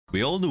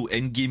We all know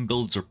endgame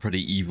builds are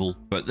pretty evil,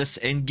 but this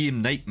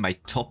endgame night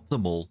might top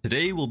them all.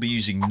 Today we'll be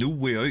using No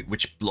Way Out,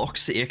 which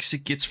blocks the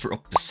exit gates for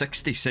up to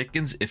 60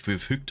 seconds if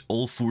we've hooked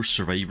all 4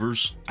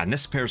 survivors. And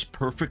this pairs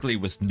perfectly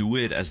with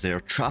D3AD as they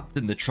are trapped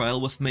in the trial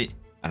with me,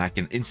 and I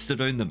can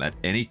insta-down them at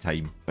any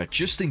time. But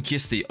just in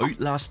case they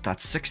outlast that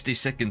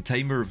 60-second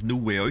timer of No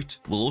Way Out,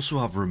 we'll also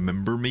have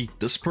Remember Me.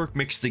 This perk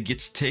makes the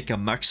gates take a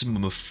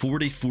maximum of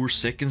 44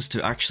 seconds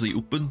to actually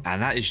open,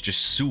 and that is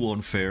just so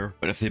unfair.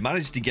 But if they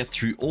manage to get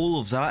through all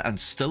of that and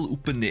still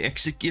open the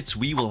exit gates,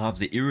 we will have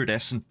the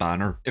iridescent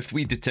banner. If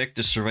we detect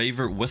a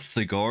survivor with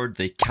the guard,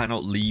 they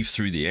cannot leave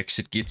through the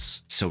exit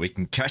gates, so we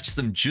can catch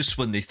them just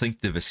when they think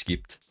they've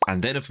escaped.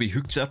 And then if we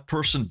hook that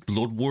person,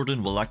 Blood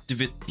Warden will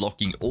activate,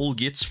 blocking all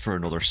gates for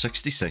another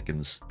 60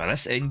 seconds. But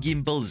this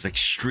endgame build is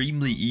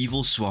extremely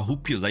evil, so I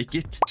hope you like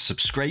it.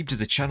 Subscribe to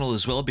the channel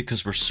as well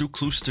because we're so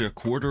close to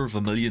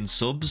 250,000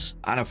 subs.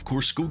 And of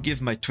course, go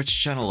give my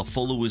Twitch channel a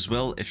follow as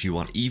well if you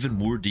want even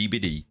more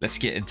DBD. Let's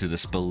get into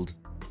this build.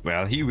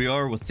 Well, here we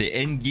are with the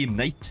endgame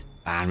night,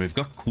 and we've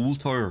got Cool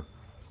Tower.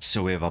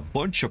 So we have a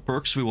bunch of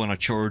perks we want to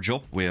charge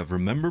up. We have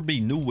Remember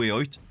Me, No Way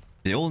Out.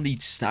 They all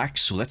need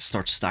stacks, so let's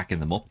start stacking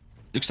them up.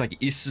 Looks like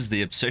Ace is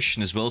the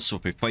obsession as well, so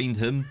if we find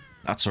him,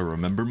 that's our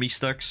Remember Me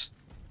stacks.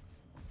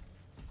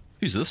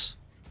 Who's this?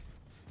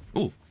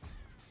 Oh.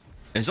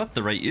 Is that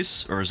the right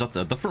Ace, or is that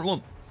a different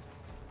one?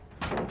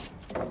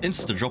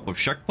 Insta drop of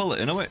Shack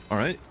Pallet anyway.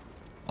 Alright.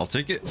 I'll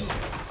take it.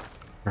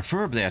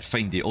 Preferably I'd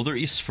find the other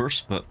Ace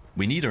first, but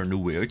we need our No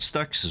Way Out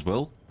stacks as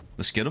well.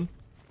 Let's get him.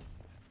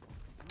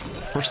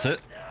 First hit.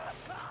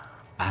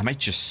 I might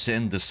just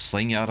send this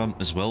sling at him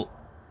as well.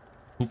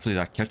 Hopefully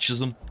that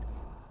catches him.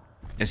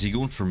 Is he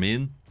going for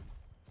main?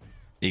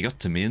 He got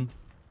to main.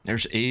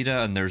 There's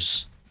Ada and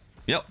there's...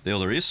 Yep, the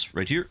other Ace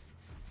right here.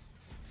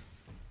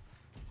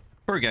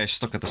 Poor guy's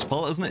stuck at this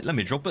pallet, isn't it? Let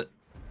me drop it.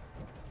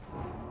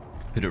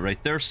 Put it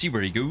right there. See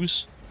where he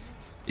goes.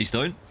 He's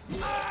down.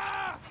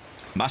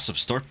 Massive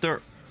start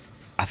there.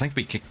 I think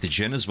we kicked the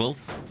gen as well.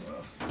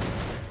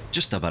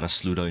 Just a bit of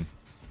slowdown.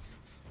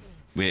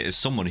 Wait, is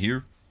someone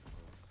here?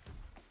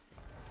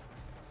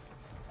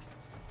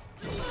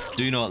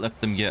 Do not let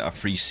them get a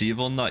free save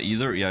on that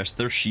either. Yes,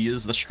 there she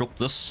is. Let's drop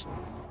this.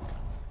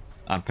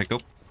 And pick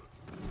up.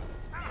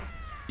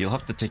 You'll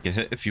have to take a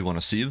hit if you want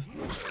to save.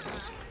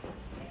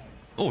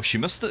 Oh, she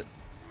missed it.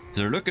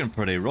 They're looking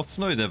pretty rough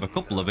now. They have a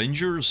couple of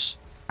injures.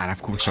 And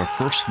of course our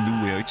first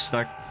No Way Out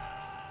stack.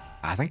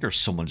 I think there's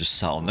someone just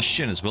sat on this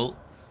gen as well.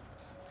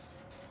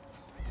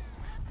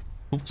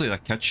 Hopefully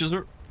that catches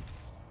her.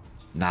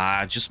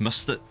 Nah, I just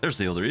missed it. There's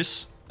the other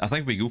Ace. I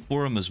think we go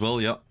for him as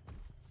well, yeah.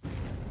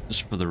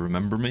 Just for the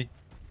Remember Me.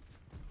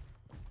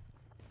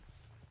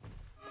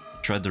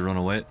 Tried to run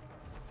away.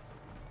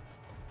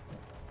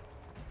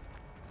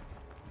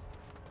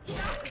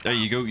 There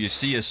you go. You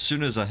see, as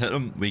soon as I hit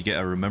him, we get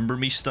a Remember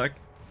Me stack.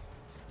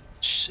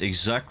 Just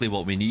exactly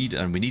what we need,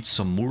 and we need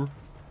some more.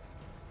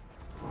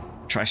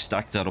 Try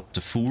stack that up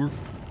to 4.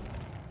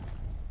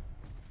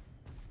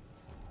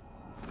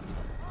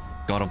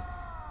 Got him.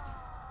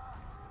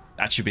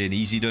 That should be an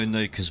easy down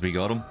now because we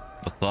got him.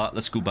 With that,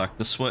 let's go back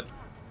this way.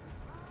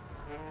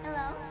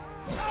 Hello.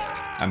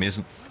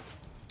 Amazing.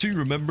 2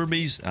 Remember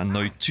Me's and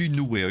now 2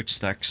 No Way Out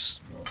stacks.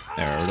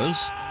 There it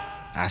is.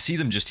 I see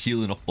them just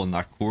healing up on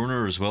that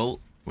corner as well,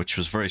 which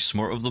was very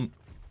smart of them.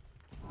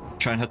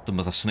 Try and hit them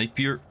with a snipe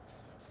here.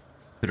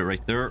 Put it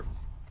right there.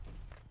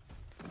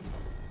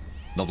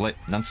 Lovely.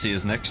 Nancy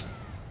is next.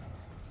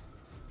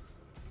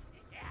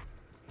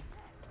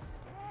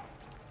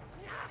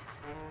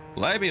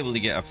 Will I be able to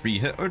get a free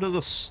hit out of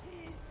this?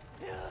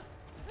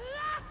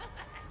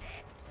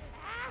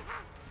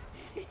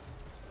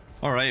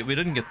 Alright, we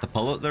didn't get the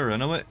pallet there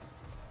anyway.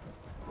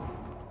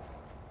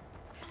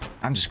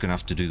 I'm just gonna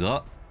have to do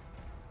that.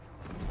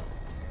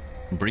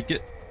 Break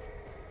it.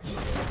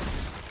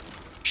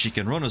 She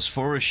can run as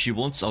far as she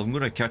wants. I'm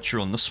gonna catch her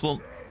on this one.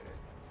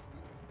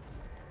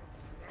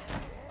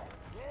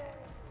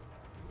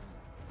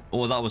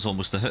 Oh, that was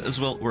almost a hit as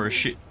well. Where is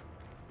she?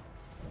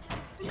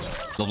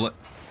 Lovely.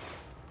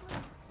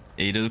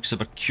 Ada looks a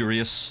bit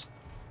curious.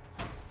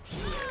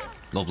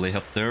 Lovely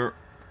hit there.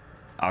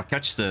 I'll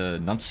catch the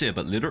Nancy a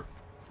bit later.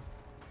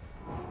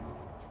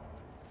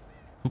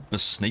 Hope the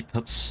snipe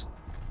hits.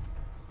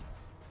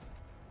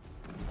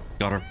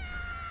 Got her.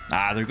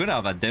 Ah, they're gonna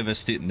have a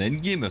devastating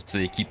endgame if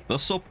they keep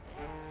this up.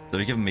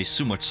 They're giving me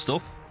so much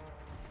stuff.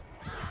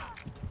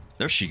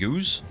 There she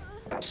goes.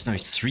 That's now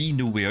 3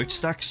 No Way Out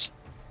stacks.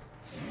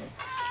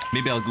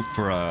 Maybe I'll go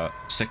for a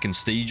second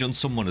stage on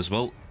someone as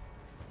well.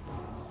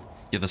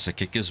 Give us a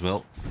kick as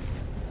well.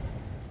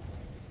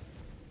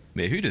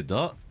 Wait, who did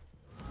that?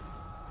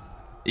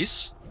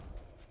 Ace?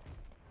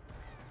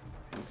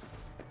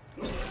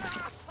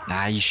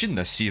 Nah, you shouldn't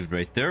have saved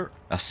right there.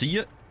 I see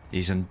it.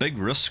 He's in big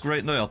risk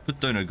right now. I'll put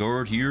down a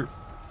guard here.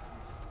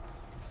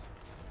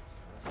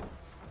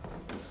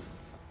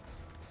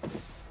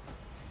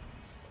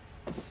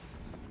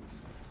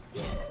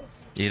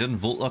 He didn't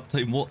vault that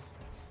time, what?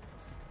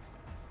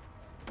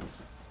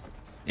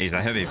 He's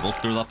a heavy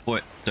vaulter, that boy.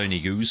 Down he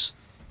goes.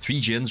 3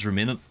 gens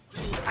remaining.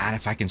 And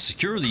if I can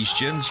secure these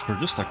gens for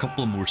just a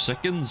couple more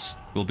seconds,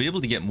 we'll be able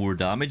to get more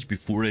damage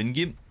before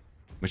endgame,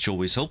 which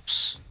always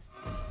helps.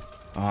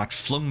 Ah, it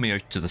flung me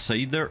out to the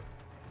side there.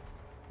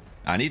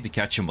 I need to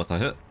catch him with a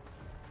hit.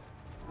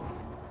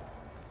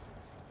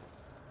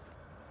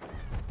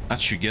 That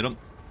should get him.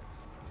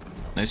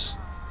 Nice.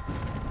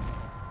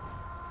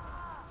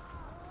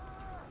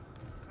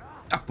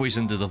 Upways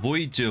into the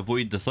void to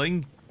avoid the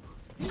thing.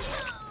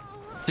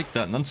 Take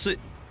that, Nancy.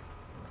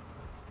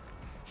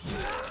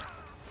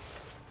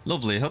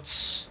 Lovely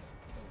hits.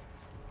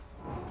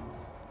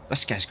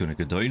 This guy's going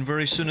to go down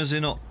very soon, is he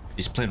not?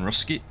 He's playing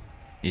risky.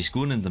 He's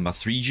going into my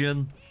 3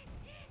 gen.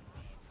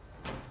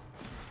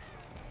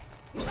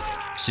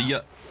 See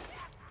ya.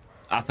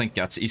 I think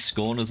that's ace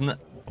gone, isn't it?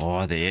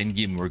 Oh, the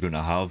endgame we're going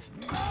to have.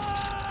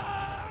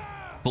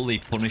 Fully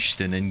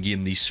punished in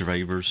endgame, these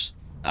survivors.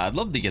 I'd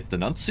love to get the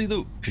Nancy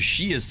though, because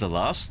she is the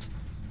last.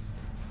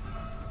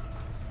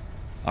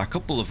 A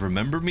couple of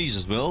remember me's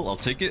as well, I'll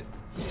take it.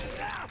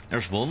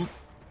 There's one.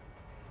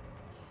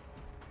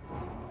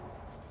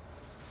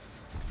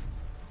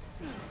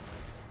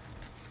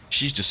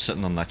 She's just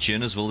sitting on that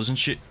chain as well, isn't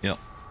she? Yeah.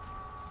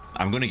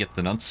 I'm gonna get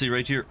the Nancy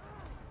right here.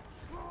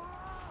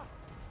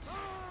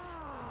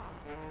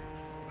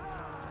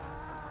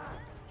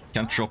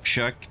 Can't drop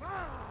shack.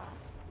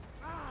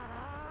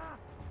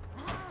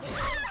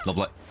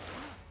 Lovely.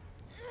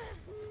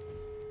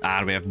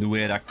 And we have no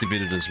air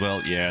activated as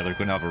well. Yeah, they're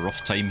gonna have a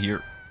rough time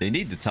here. They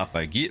need to tap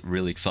a gate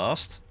really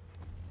fast.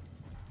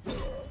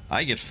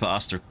 I get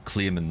faster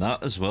claiming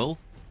that as well.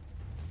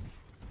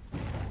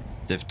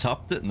 They've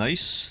tapped it,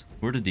 nice.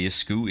 Where did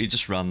Ace go? He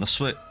just ran this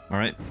way.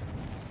 Alright.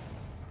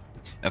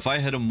 If I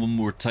hit him one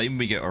more time,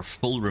 we get our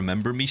full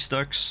remember me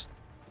stacks.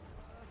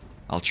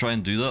 I'll try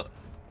and do that.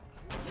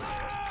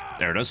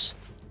 There it is.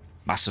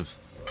 Massive.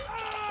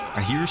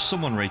 I hear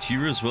someone right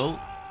here as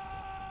well.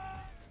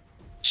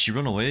 Did she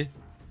run away?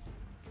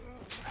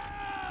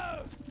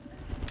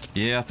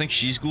 Yeah, I think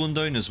she's going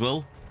down as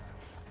well.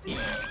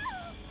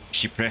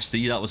 She pressed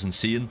E, that was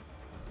insane.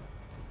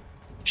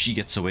 She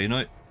gets away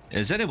now.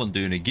 Is anyone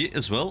doing a gate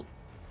as well?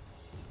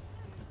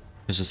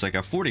 Because it's like a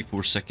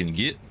 44-second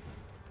gate.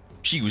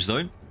 She goes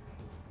down.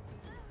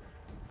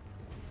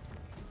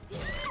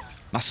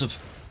 Massive.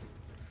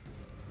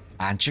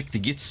 And check the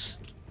gates.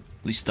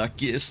 At least that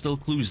gate is still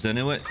closed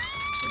anyway.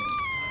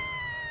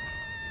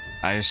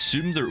 I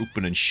assume they're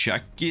opening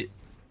shack gate.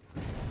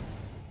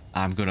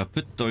 I'm gonna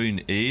put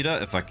down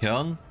Ada if I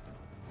can.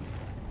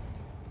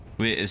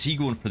 Wait, is he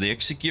going for the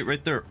exit gate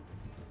right there?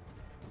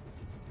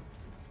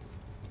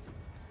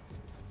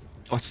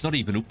 Oh, it's not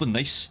even open,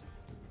 nice.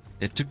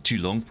 It took too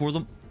long for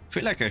them. I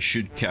feel like I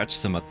should catch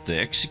them at the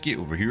exit gate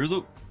over here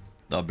though.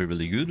 That'd be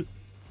really good.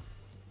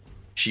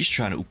 She's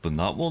trying to open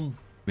that one.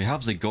 We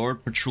have the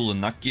guard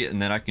patrolling that gate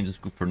and then I can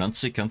just go for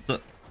Nancy, can't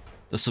it?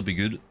 This'll be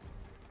good.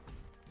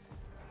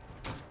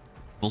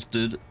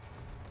 Bolted.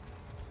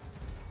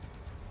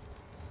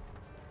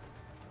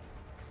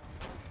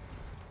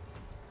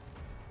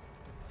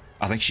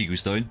 I think she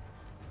goes down.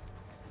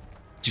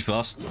 Too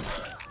fast.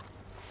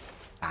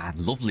 Ah,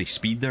 lovely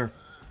speed there.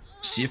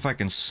 See if I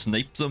can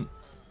snipe them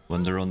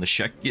when they're on the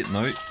shack gate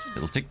now.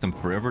 It'll take them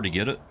forever to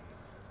get it.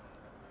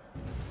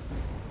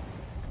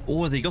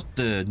 Oh, they got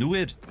the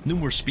no-aid. No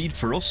more speed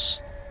for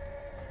us.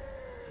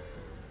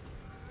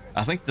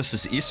 I think this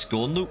is Ace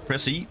gone though.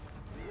 Press E.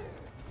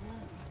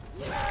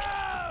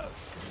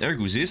 There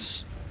goes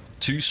Ace.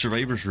 2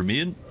 survivors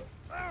remain.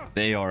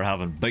 They are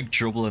having big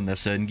trouble in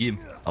this endgame.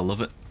 I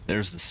love it.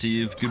 There's the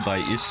save.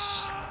 Goodbye,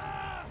 Ace.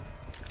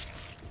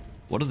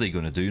 What are they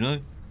going to do now?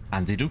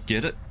 And they don't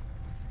get it.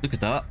 Look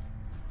at that.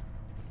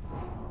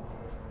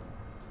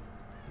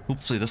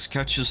 Hopefully this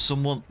catches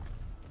someone.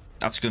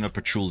 That's going to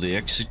patrol the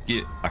exit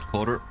gate. I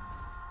caught her.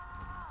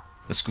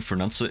 Let's go for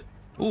Nancy.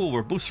 Oh,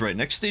 we're both right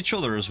next to each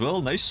other as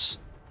well. Nice.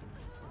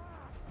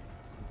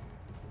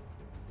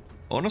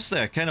 Honestly,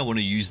 I kind of want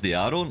to use the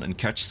add-on and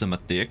catch them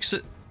at the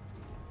exit.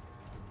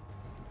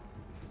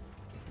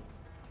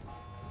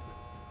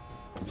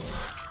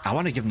 I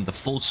want to give them the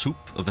false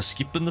hope of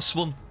escaping this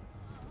one.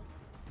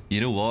 You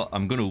know what?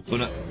 I'm going to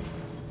open it.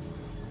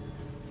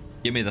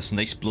 Give me this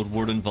nice blood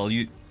warden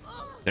value.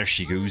 There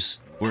she goes.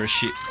 Where is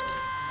she?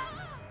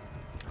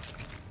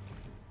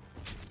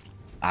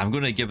 I'm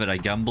going to give it a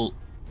gamble.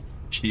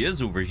 She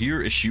is over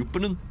here. Is she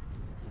opening?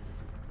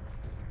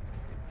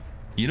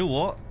 You know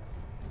what?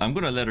 I'm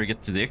going to let her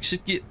get to the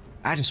exit gate.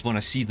 I just want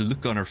to see the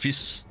look on her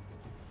face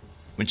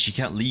when she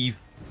can't leave.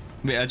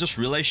 Wait, I just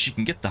realized she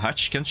can get the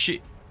hatch, can't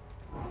she?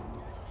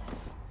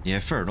 Yeah,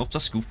 fair enough.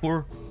 Let's go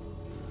for her.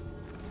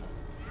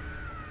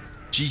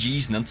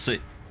 GG's,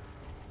 Nancy.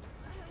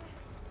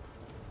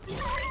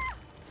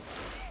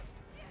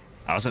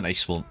 That was a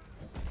nice one.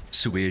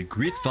 So we had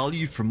great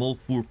value from all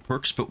 4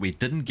 perks, but we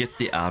didn't get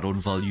the add-on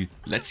value.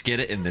 Let's get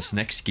it in this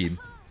next game.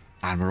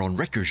 And we're on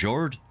Wrecker's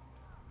Yard.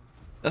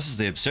 This is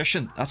the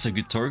Obsession. That's a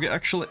good target,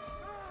 actually.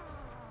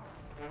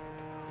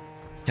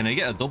 Can I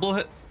get a double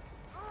hit?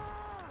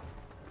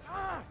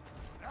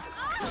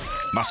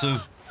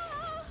 Massive.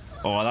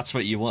 Oh, that's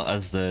what you want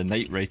as the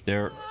knight right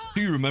there.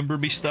 2 remember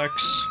me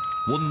stacks,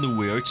 1 no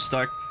way out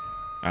stack,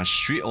 and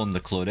straight on the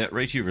Claudette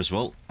right here as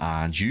well.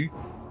 And you.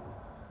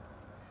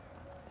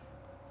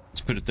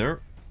 Let's put it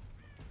there.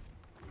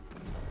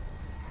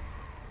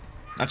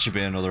 That should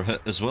be another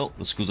hit as well.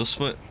 Let's go this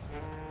way.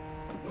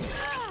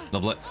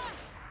 Lovely.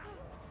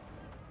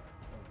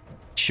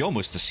 She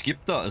almost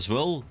escaped that as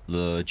well.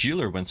 The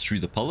jailer went through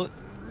the pallet.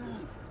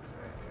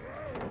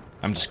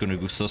 I'm just going to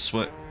go this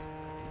way.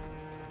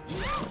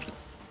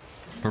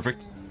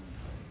 Perfect.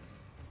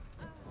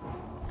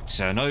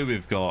 So now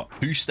we've got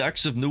 2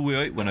 stacks of no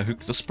way out when I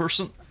hook this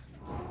person.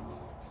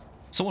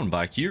 Someone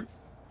back here.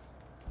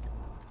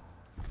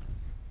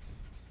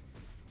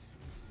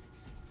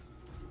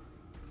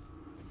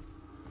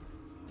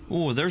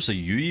 Oh, there's a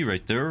Yui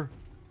right there.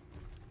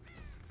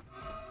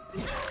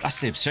 That's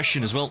the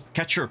obsession as well.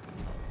 Catch her.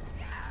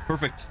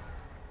 Perfect.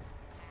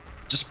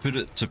 Just put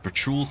it to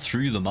patrol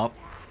through the map.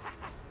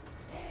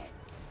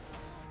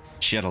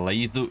 She had a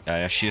lie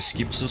though. She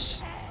escapes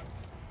us.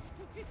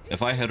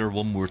 If I hit her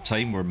one more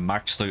time, we're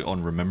maxed out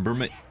on Remember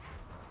Me.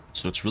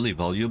 So it's really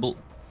valuable.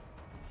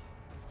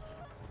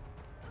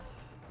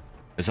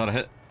 Is that a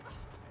hit?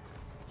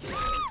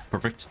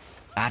 Perfect.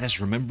 That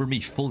is Remember Me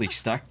fully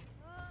stacked.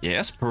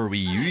 Yes, poor wee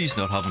Yui's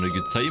not having a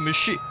good time, is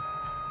she?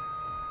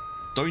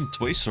 Down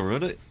twice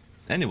already.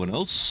 Anyone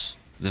else?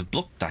 They've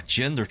blocked that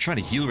gen. They're trying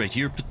to heal right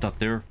here. Put that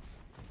there.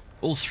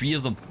 All 3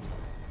 of them.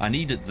 I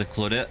needed the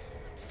Claudette.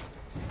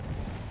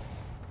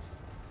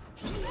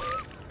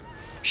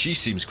 She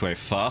seems quite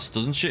fast,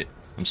 doesn't she?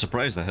 I'm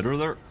surprised I hit her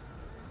there.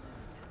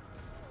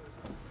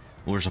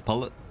 Where's a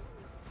pallet?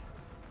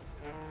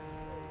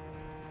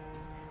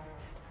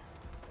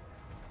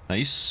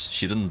 Nice.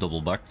 She didn't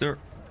double back there.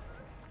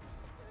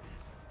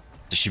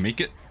 Did she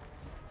make it?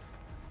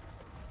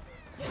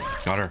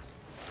 Got her.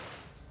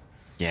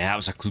 Yeah, that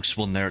was a close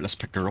one there. Let's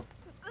pick her up.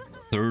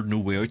 3rd no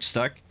way out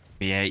stack.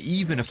 But yeah,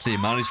 even if they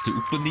manage to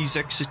open these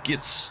exit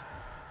gates,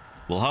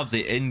 we'll have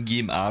the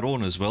endgame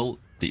add-on as well.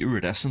 The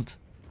iridescent.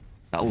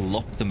 That'll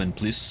lock them in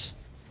place.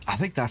 I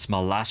think that's my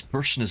last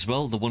person as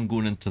well. The one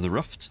going into the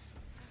rift.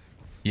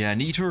 Yeah, I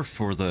need her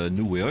for the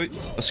no way out.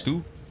 Let's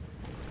go.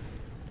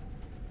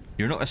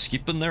 You're not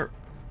escaping there.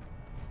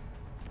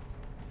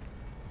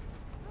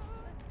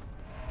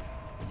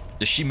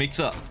 Does she make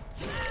that?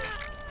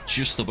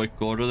 Just about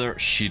got her there.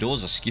 She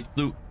does escape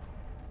though.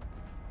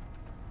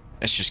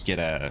 Let's just get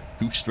a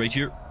ghost right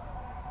here.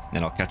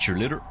 Then I'll catch her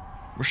later.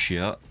 Where's she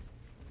at?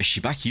 Is she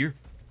back here?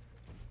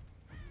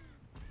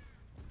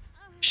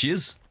 She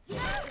is.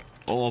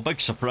 Oh, a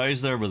big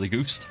surprise there with the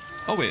ghost.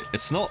 Oh wait,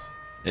 it's not.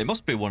 It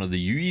must be one of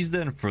the Yuis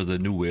then for the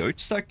no way out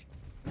stack.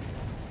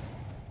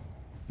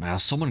 Well,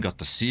 someone got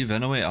the save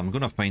anyway. I'm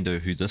gonna find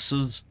out who this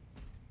is.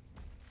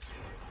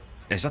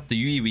 Is that the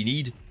Yui we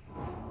need?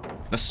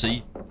 Let's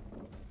see.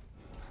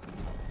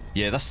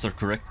 Yeah, that's the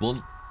correct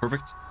one.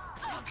 Perfect.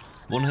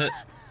 1 hit.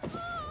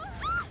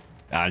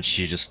 And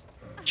she just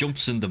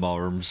jumps into my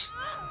arms.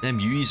 Them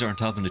Yuis aren't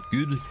having it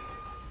good.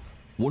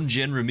 1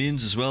 gen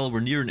remains as well.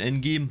 We're near an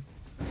endgame.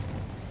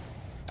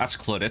 That's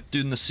Claudette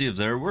doing the save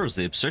there. Where's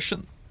the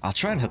obsession? I'll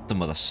try and hit them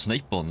with a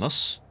snipe on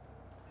this.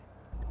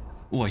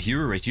 Oh, I hear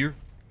her right here.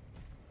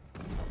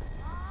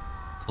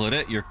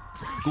 Claudette, you're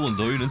going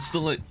down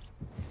instantly.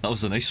 That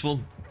was a nice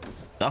one.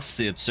 That's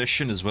the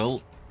obsession as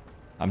well.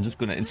 I'm just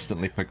going to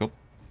instantly pick up.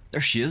 There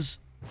she is.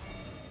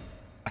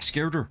 I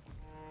scared her.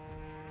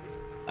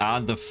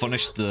 And they've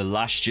finished the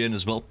last gen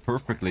as well.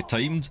 Perfectly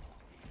timed.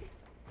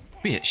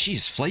 Wait,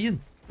 she's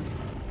flying.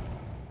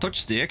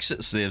 Touch the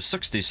exits. They have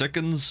 60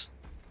 seconds.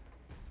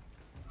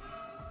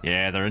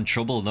 Yeah, they're in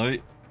trouble now.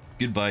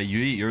 Goodbye,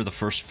 Yui. You're the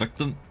first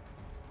victim.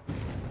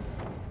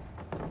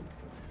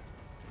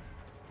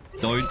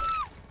 Down.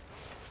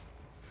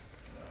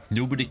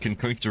 Nobody can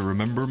counter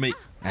Remember Me.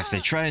 If they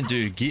try and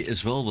do a gate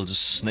as well, we'll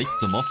just snipe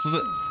them off of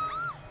it.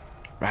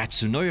 Right,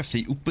 so now if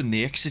they open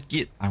the exit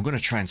gate, I'm going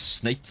to try and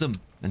snipe them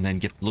and then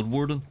get Blood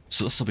Warden.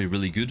 So this will be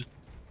really good.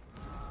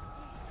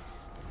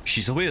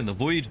 She's away in the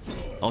void.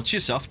 I'll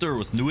chase after her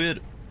with no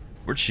aid.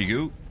 Where'd she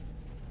go?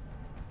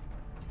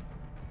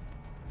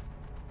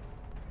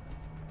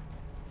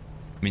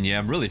 I mean, yeah,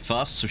 I'm really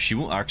fast, so she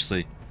won't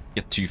actually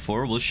get too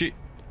far, will she?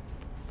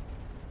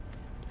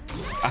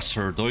 That's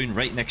her down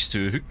right next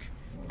to a hook.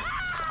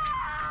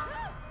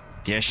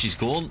 Yeah, she's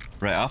gone.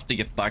 Right, I have to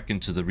get back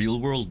into the real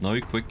world now,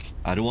 quick.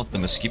 I don't want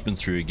them escaping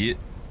through a gate.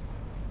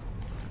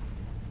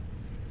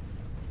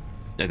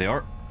 There they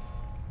are.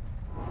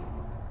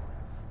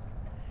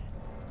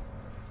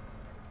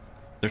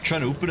 They're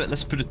trying to open it.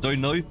 Let's put it down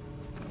now.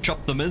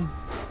 Trap them in.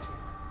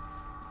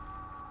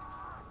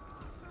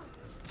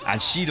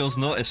 And she does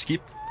not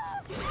escape.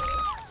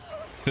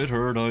 Put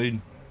her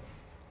down.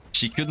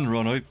 She couldn't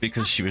run out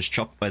because she was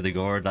trapped by the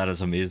guard. That is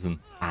amazing.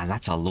 And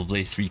that's a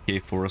lovely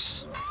 3k for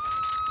us.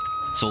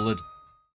 Solid.